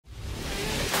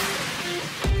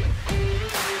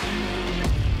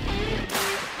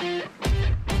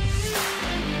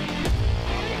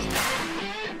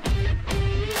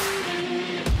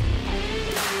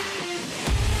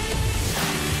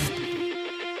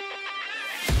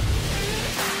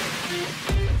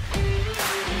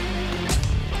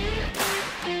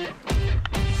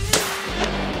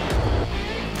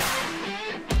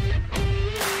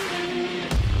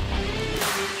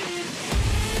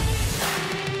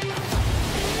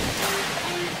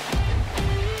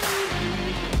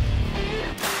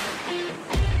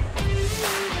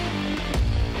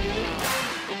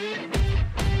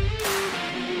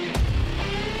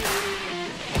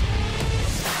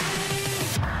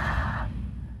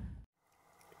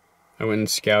I went and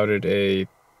scouted a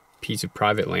piece of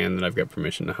private land that I've got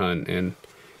permission to hunt, and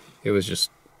it was just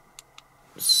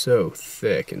so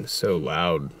thick and so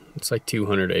loud. It's like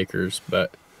 200 acres,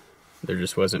 but there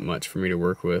just wasn't much for me to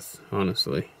work with,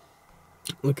 honestly.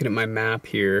 Looking at my map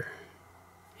here,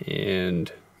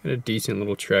 and got a decent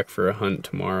little trek for a hunt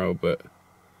tomorrow, but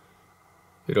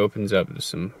it opens up to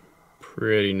some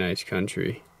pretty nice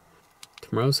country.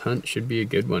 Tomorrow's hunt should be a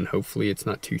good one. Hopefully it's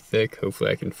not too thick.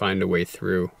 Hopefully I can find a way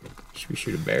through. Should we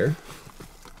shoot a bear?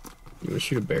 You want to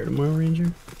shoot a bear tomorrow,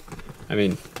 Ranger? I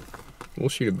mean, we'll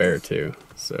shoot a bear too,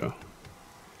 so.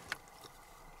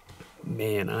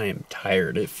 Man, I am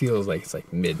tired. It feels like it's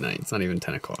like midnight. It's not even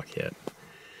 10 o'clock yet.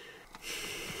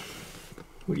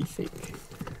 What do you think?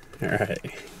 All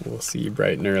right, we'll see you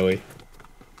bright and early.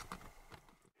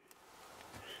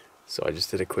 So I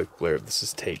just did a quick blurb. This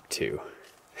is take 2.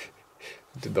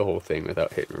 Did the whole thing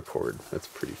without hitting record. That's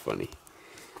pretty funny.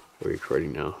 We're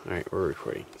recording now. All right, we're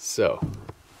recording. So,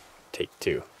 take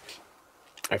 2.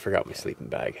 I forgot my sleeping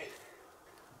bag.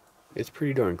 It's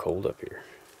pretty darn cold up here.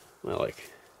 Well, like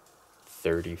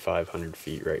 3,500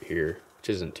 feet right here, which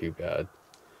isn't too bad.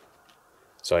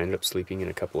 So I ended up sleeping in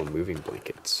a couple of moving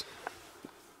blankets.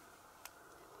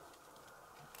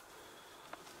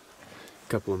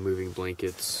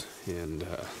 And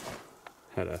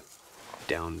had a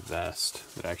down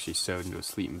vest that I actually sewed into a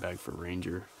sleeping bag for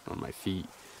Ranger on my feet.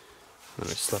 And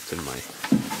I slept in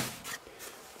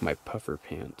my puffer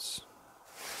pants.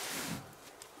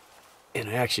 And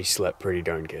I actually slept pretty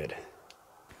darn good.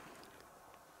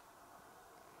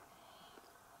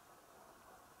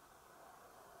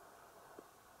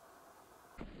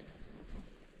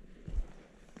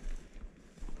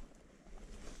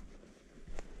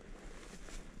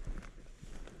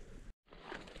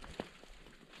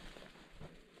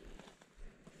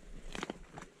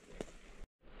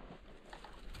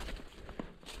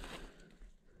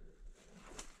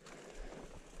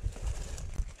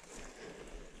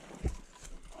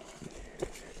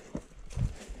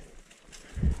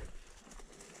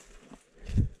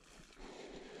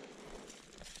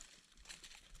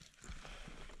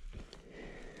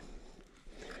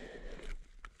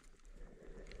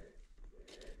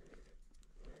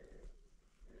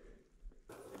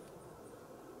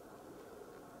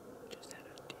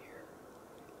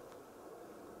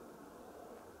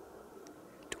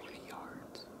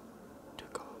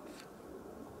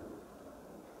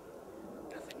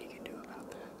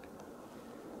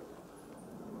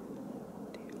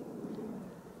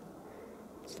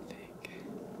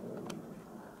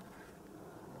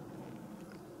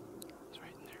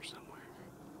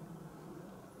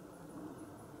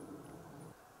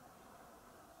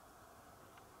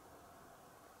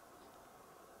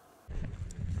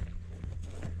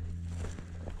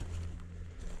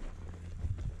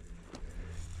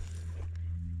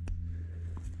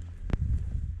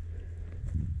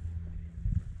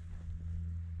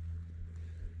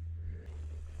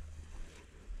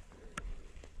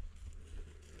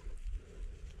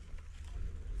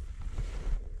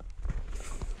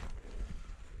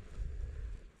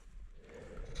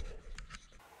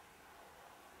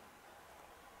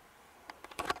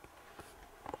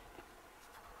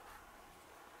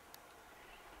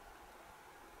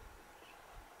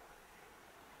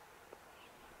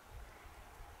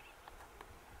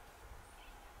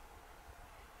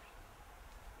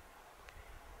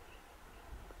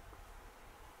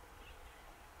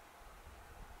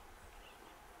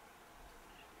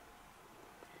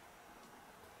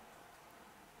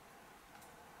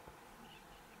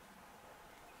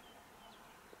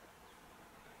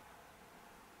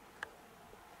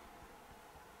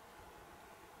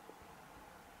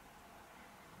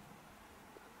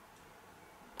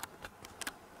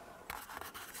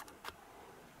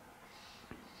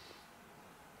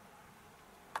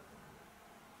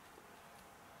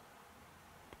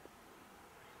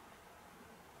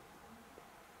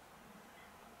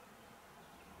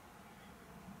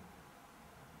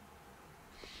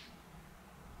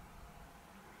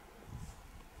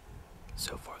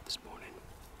 So far this morning,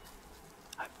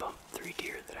 I've bumped 3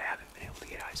 deer that I haven't been able to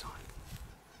get eyes on.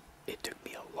 It took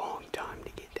me a long time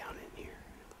to get down in here.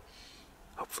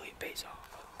 Hopefully it pays off.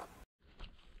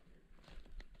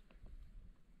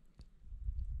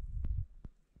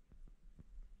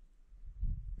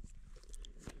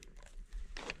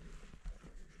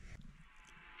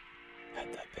 Had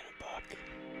that been a buck,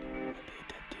 that'd be a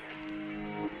dead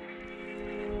deer.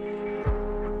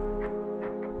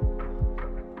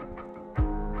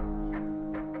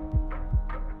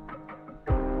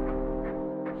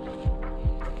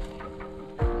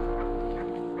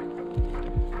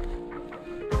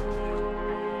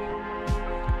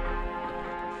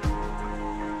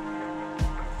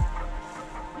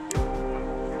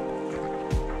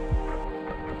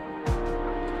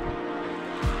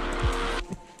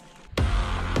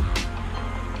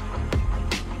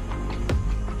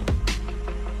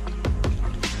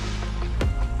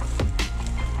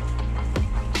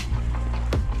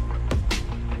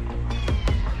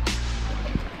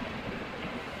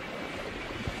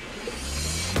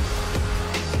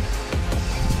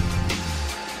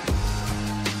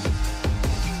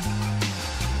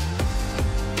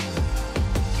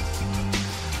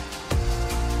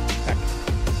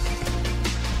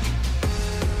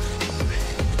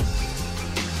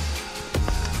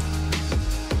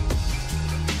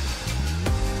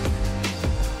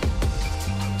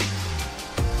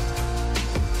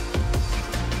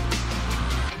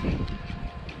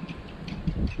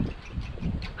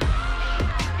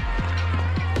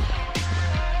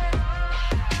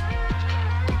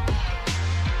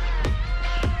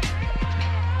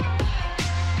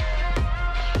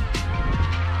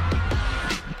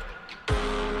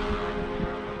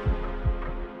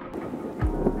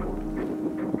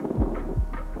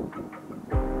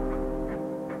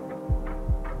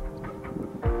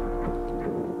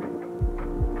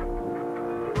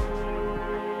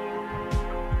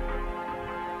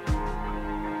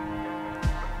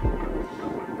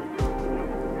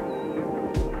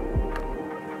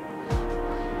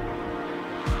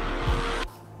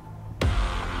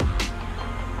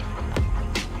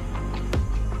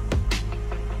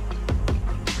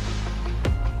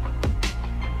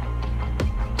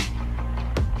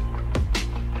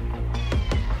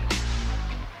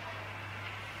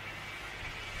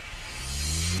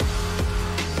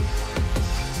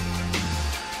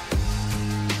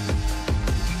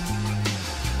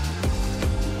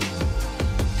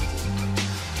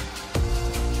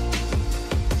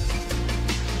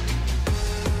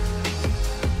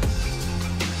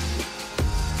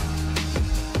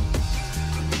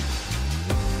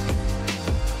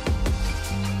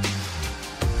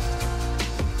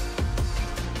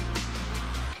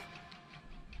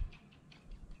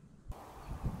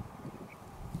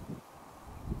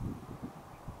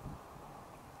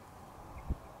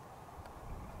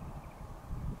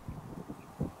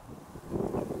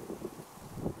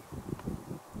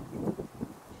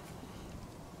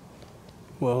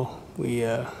 Well, we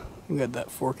got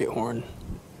that fork-it horn.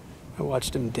 I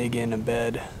watched him dig in a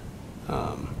bed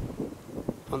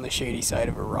on the shady side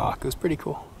of a rock. It was pretty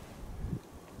cool.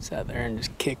 Sat there and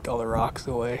just kicked all the rocks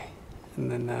away. And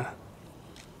then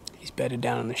he's bedded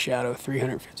down in the shadow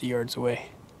 350 yards away.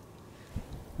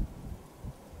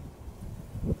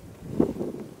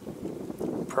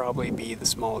 Probably be the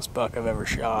smallest buck I've ever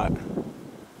shot,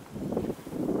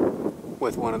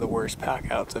 with one of the worst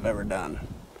pack outs I've ever done.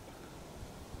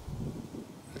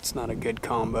 It's not a good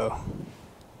combo.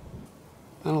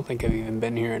 I don't think I've even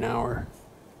been here an hour.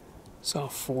 Saw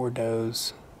 4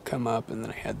 does come up, and then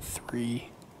I had 3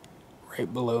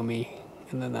 right below me,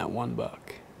 and then that 1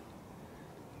 buck.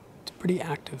 It's a pretty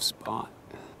active spot.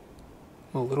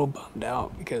 I'm a little bummed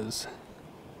out because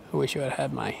I wish I would have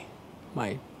had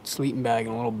my sleeping bag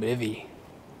and a little bivvy,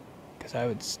 because I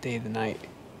would stay the night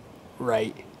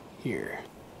right here.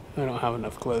 I don't have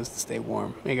enough clothes to stay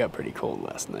warm. It got pretty cold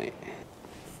last night.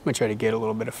 I'm gonna try to get a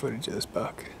little bit of footage of this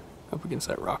buck up against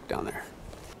that rock down there.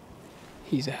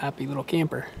 He's a happy little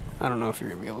camper. I don't know if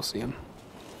you're gonna be able to see him.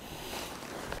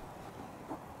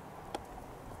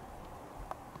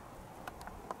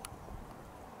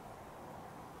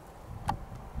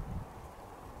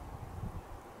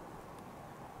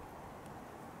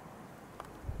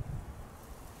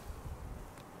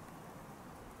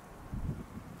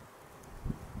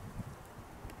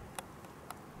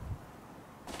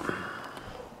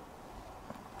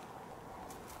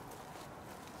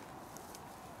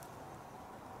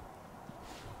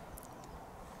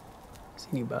 See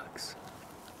any bucks?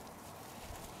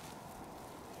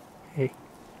 Hey,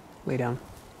 lay down.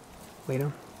 Lay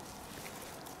down.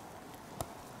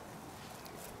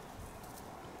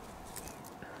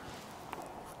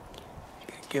 You're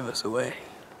gonna give us away.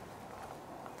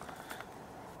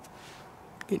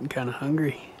 Getting kind of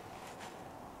hungry.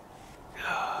 Do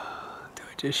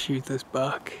I just shoot this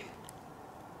buck?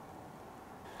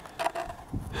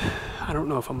 I don't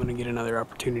know if I'm gonna get another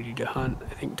opportunity to hunt.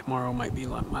 I think tomorrow might be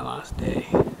my last day,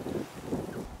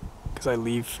 because I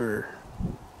leave for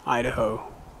Idaho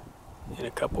in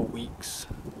a couple weeks.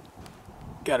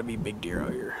 Gotta be big deer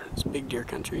out here. It's big deer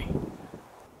country.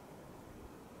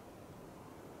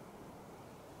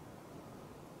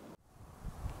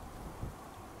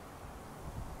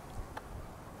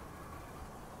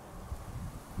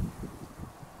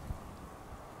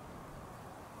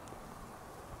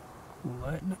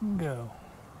 Letting them go.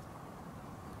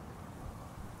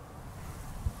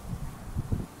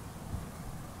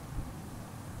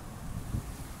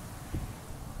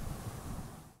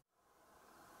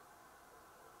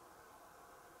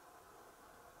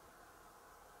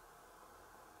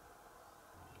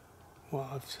 Well,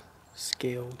 I've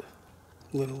scaled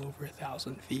a little over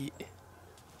 1,000 feet.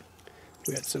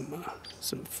 We had some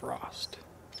frost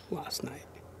last night.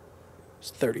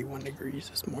 It's 31 degrees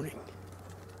this morning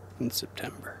in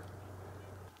September.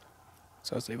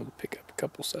 So I was able to pick up a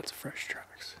couple sets of fresh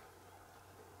tracks.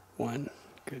 One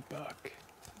good buck,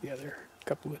 the other a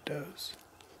couple of does.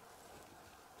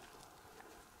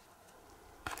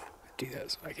 I do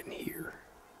that so I can hear.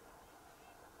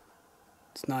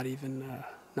 It's not even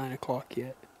 9 o'clock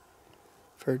yet.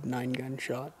 I've heard 9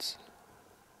 gunshots.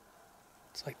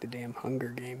 It's like the damn Hunger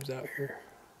Games out here.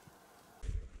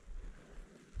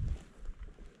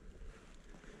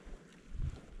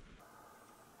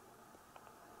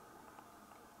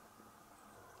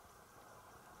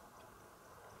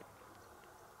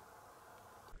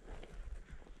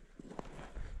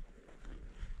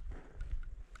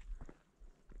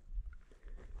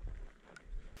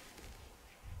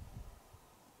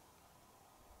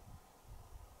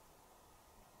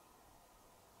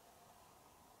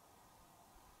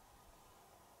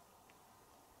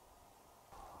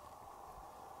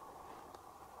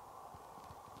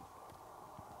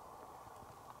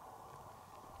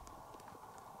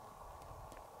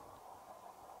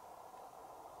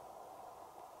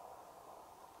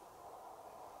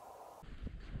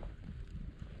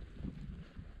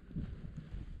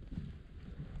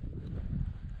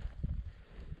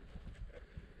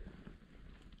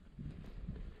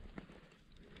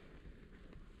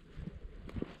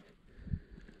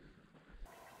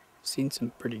 Seen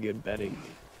some pretty good bedding.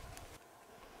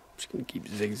 I'm just gonna keep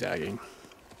zigzagging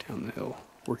down the hill,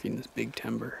 working this big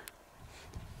timber.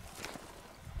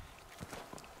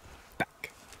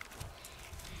 Back.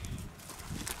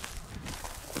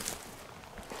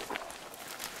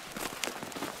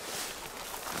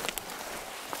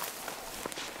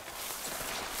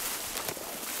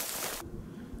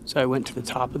 So I went to the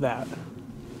top of that,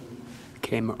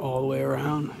 came all the way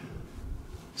around,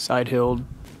 side hilled,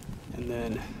 and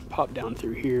then popped down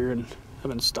through here, and I've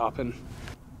been stopping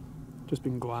Just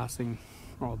been glassing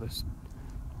all this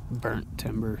burnt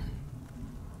timber.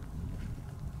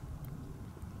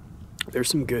 There's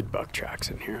some good buck tracks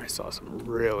in here. I saw some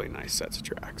really nice sets of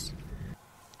tracks.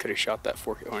 Could have shot that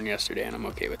forked horn yesterday and I'm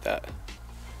okay with that.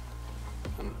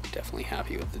 I'm definitely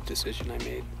happy with the decision I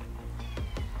made.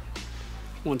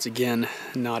 Once again,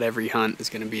 not every hunt is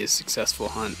going to be a successful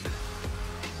hunt.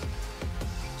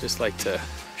 Just like to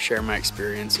share my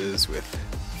experiences with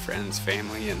friends,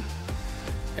 family, and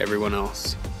everyone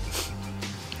else.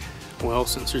 Well,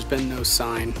 since there's been no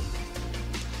sign,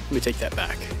 let me take that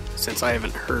back. Since I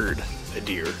haven't heard a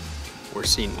deer or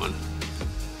seen one,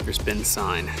 there's been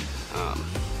sign.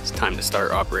 It's time to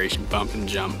start Operation Bump and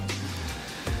Jump.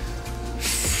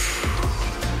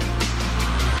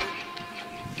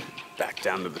 Back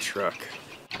down to the truck.